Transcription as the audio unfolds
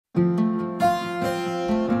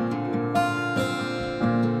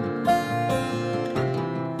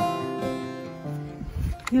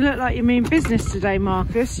You look like you mean business today,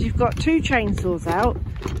 Marcus. You've got 2 chainsaws out,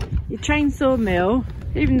 your chainsaw mill,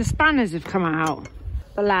 even the spanners have come out,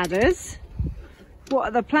 the ladders. What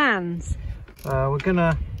are the plans? We're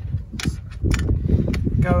gonna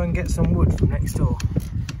go and get some wood from next door.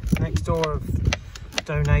 Next door have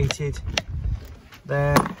donated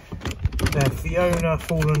their Fiona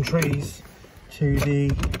fallen trees to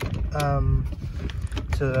the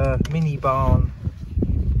mini barn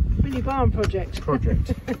project.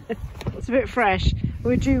 It's a bit fresh.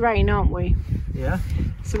 We're due rain, aren't we? Yeah.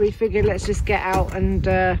 So we figured let's just get out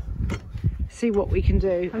and see what we can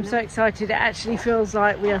do. I'm so excited. It actually feels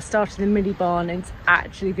like we are starting the mini barn. It's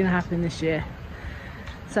actually going to happen this year.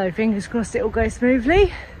 So fingers crossed it will go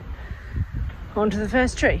smoothly. On to the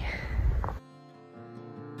first tree.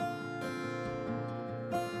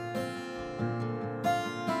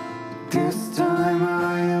 This time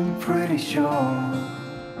I am pretty sure.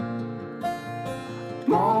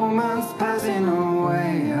 Moments passing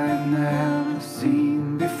away I've never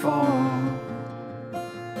seen before.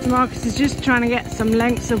 Marcus is just trying to get some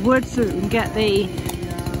lengths of wood so that we can get the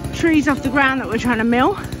trees off the ground that we're trying to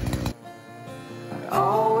mill. I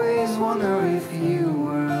always wonder if you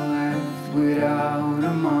were left without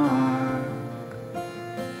a mark.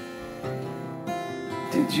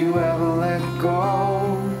 Did you ever let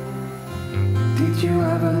go? Did you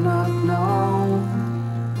ever not know?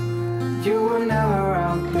 You were never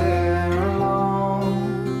out there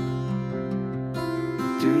alone.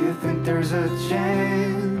 Do you think there's a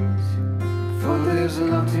chance for this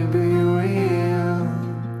love to be real?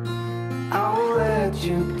 I will let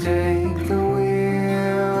you take the wheel.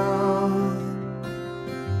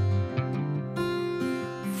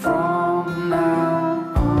 From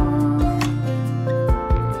now on.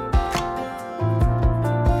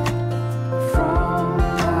 From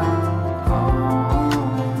now on.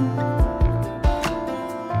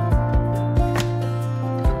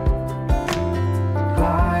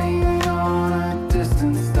 Lying on a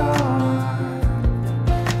distant star.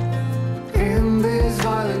 In these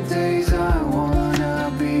violent days I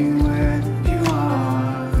wanna be where you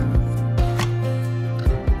are.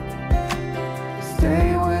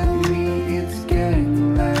 Stay with me, it's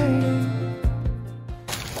getting late.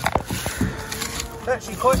 It's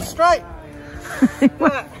actually quite straight.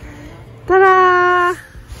 Look. Ta-da!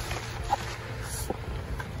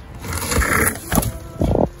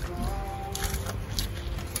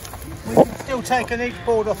 We can still take an each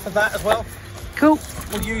board off of that as well. Cool.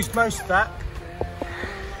 We'll use most of that.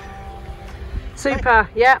 Super,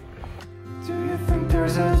 yeah. Do you think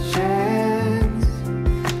there's a chance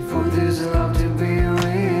for this love to be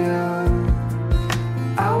real?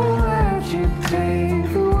 I will let you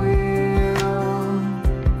take the wheel.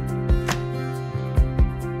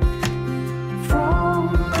 From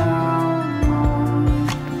now on.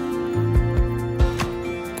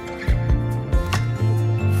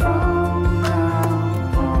 From now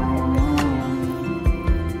on.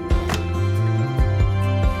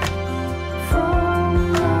 From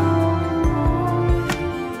now on.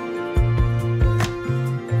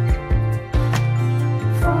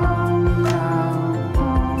 From now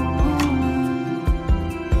on.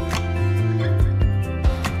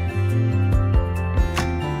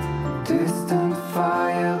 Distant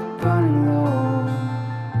fire burning low.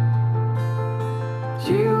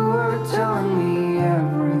 You were telling me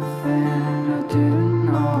everything I didn't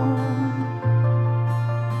know.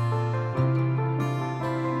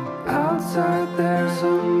 Outside there's a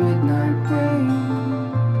midnight rain.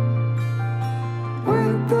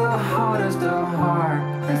 With the hardest of heart,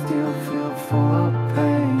 I still feel full of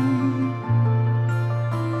pain.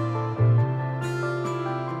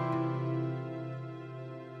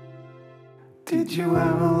 Did you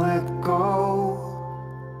ever let go?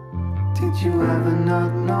 Did you ever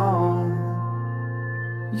not know?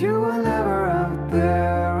 You were never out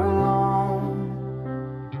there alone.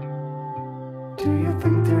 Do you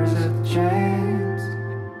think there's a chance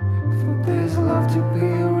for this love to be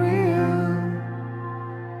real?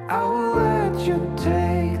 I will let you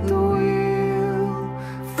take the wheel.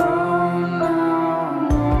 From now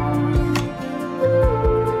on.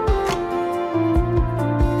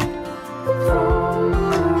 From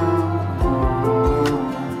now on.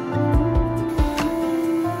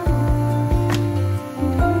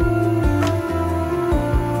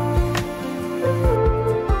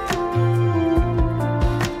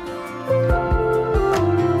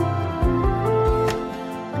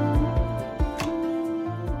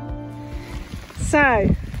 So,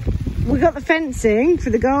 we got the fencing for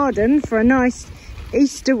the garden for a nice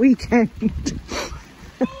Easter weekend.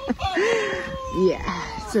 Yeah,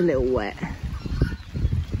 it's a little wet.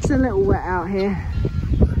 It's a little wet out here.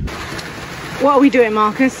 What are we doing,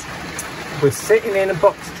 Marcus? We're sitting in a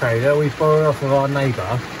box trailer we borrowed off of our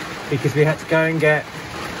neighbour because we had to go and get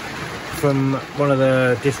from one of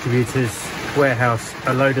the distributors' warehouse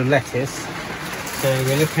a load of lettuce. So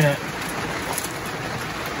we're looking at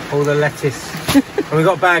all the lettuce and we've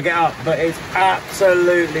got to bag it up, but it's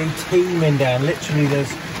absolutely teeming down. Literally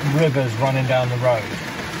there's rivers running down the road.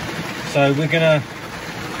 So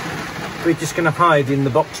we're just gonna hide in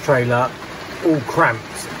the box trailer all cramped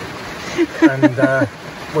and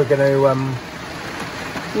we're gonna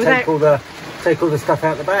take all the stuff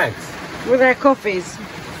out the bags. With our coffees.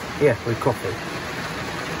 Yeah, with coffee.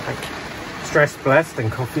 Thank you. Stress blessed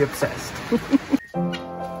and coffee obsessed.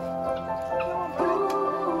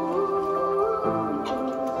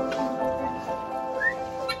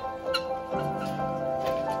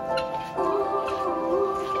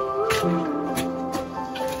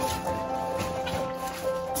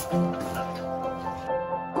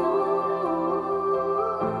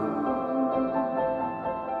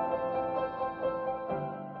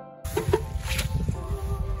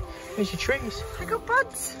 There's your trees. I got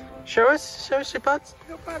buds. Show us your buds. I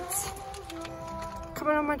got buds.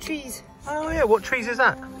 Coming on my trees. Oh yeah, what trees is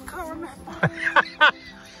that? I can't remember.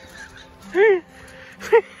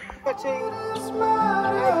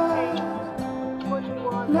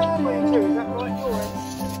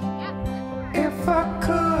 If I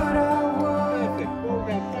could, I would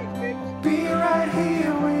be right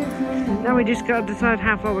here with you. Now we just got to decide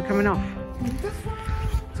how far we're coming off.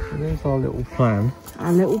 There's our little plan.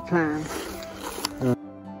 Our little plan.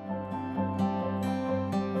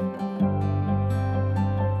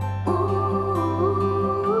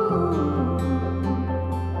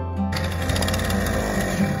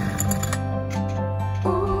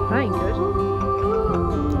 That ain't good.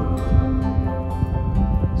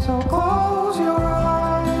 So close your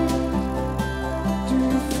eyes. Do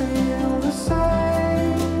you feel the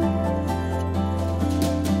same?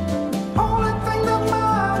 Only thing that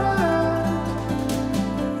matters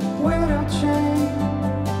without change.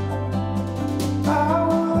 I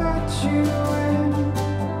will let you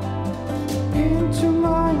into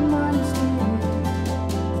my mind's deep.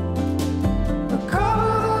 The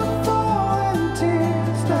color that falling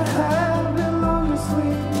tears that have been long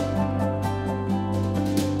asleep.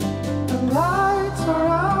 The lights are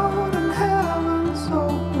out and heaven's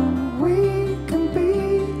open. We can be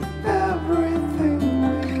everything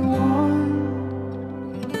we want.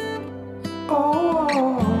 Oh,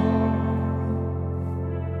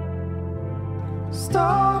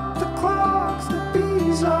 stop the clocks, the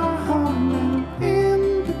bees are humming in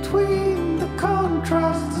between the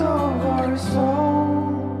contrasts of our souls.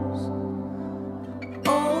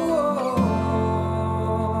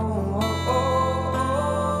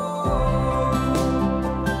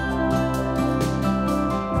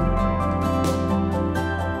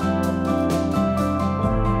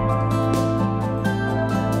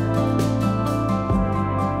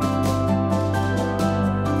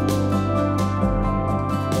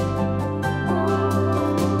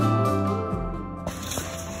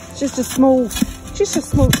 Just a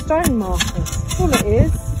small stone, Marcus. That's all it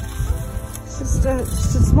is. It's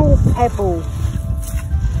just a small pebble.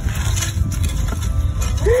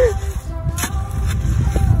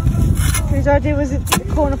 Whose idea was it to put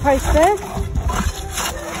the corner post there?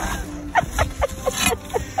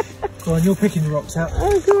 Go on, you're picking the rocks out.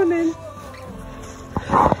 Oh, go on then.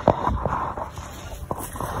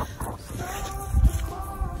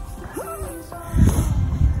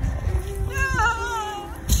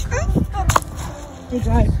 Good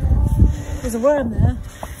go. There's a worm there.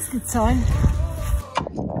 It's a good sign.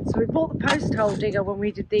 So we bought the post hole digger when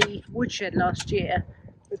we did the woodshed last year,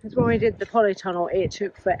 because when we did the polytunnel it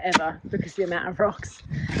took forever because of the amount of rocks.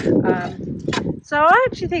 So I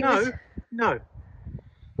actually think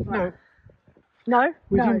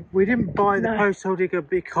We didn't buy the post hole digger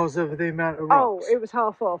because of the amount of rocks. Oh, it was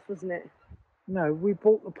half off, wasn't it? No, we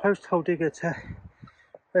bought the post hole digger to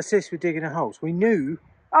assist with digging the holes. We knew.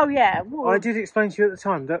 Oh yeah. Well, I did explain to you at the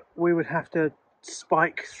time that we would have to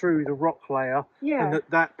spike through the rock layer, yeah, and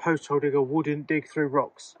that post hole digger wouldn't dig through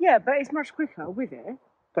rocks. Yeah, but it's much quicker with it.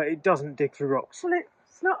 But it doesn't dig through rocks. Well,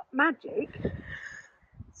 it's not magic.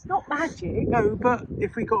 It's not magic. No, but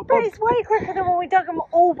if we got a But it's way quicker than when we dug them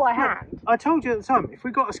all by hand. I told you at the time, if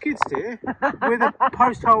we got a skid steer with a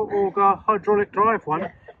post hole auger hydraulic drive one,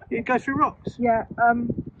 it'd go through rocks. Yeah,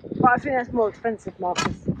 but I think that's more expensive,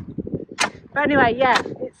 Marcus. But anyway, yeah,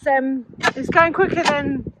 it's going quicker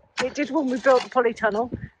than it did when we built the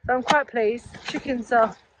polytunnel. So I'm quite pleased. Chickens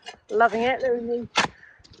are loving it. They're in the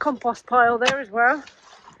compost pile there as well.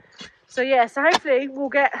 So yeah, so hopefully we'll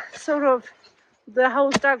get sort of the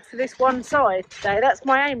holes dug for this one side today. That's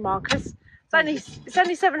my aim, Marcus. It's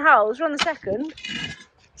only 7 holes. We're on the second.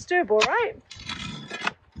 It's doable, right?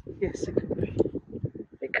 Yes, it could be.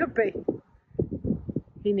 It could be.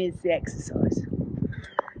 He needs the exercise.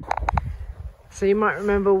 So you might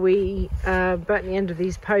remember we burnt the end of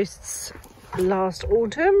these posts last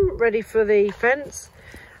autumn, ready for the fence.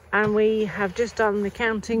 And we have just done the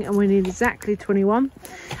counting and we need exactly 21.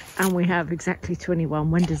 And we have exactly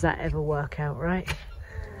 21. When does that ever work out, right?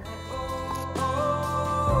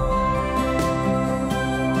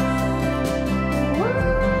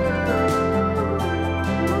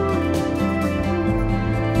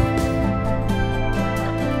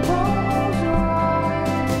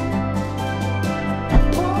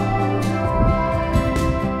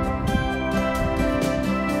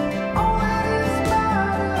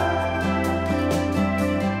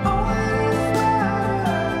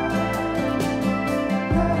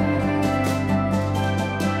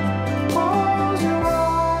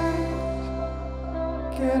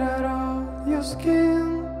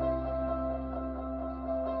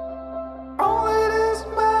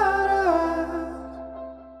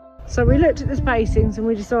 So we looked at the spacings and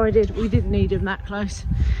we decided we didn't need them that close.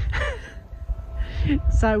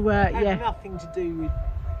 So yeah.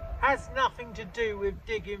 Has nothing to do with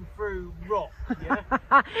digging through rock,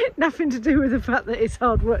 yeah? Nothing to do with the fact that it's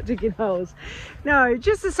hard work digging holes. No,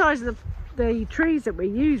 just the size of the trees that we're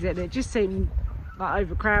using, it just seemed like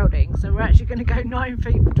overcrowding. So we're actually going to go 9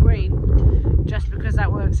 feet between, just because that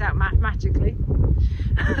works out mathematically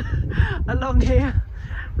along here.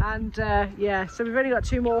 And yeah, so we've only got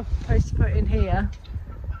 2 more posts to put in here.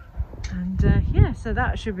 And yeah, so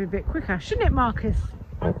that should be a bit quicker, shouldn't it, Marcus?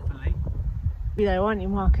 Hopefully. You know, aren't you,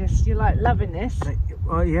 Marcus? You're like loving this.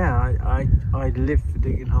 Well, yeah, I live for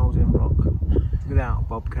digging holes in rock without a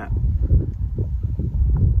bobcat.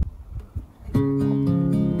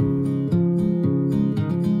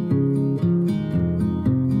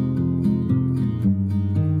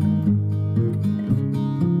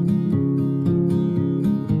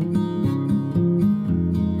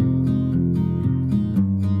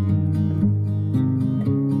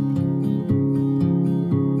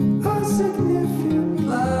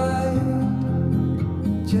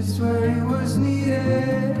 Just where it was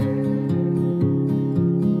needed,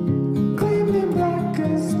 gleaming black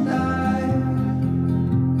as night,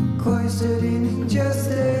 cloistered in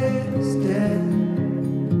injustice, dead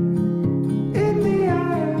in the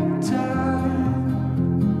eye of time.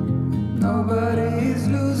 Nobody is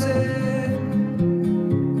losing,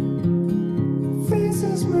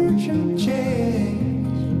 faces merge and change,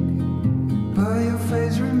 but your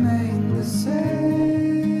face remains the same.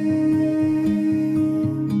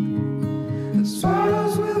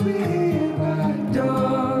 Swallows will be here by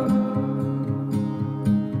dawn.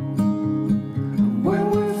 When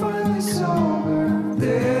we're finally sober,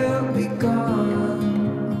 they'll be gone.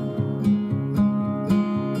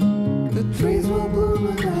 The trees will bloom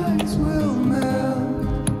and ice will melt.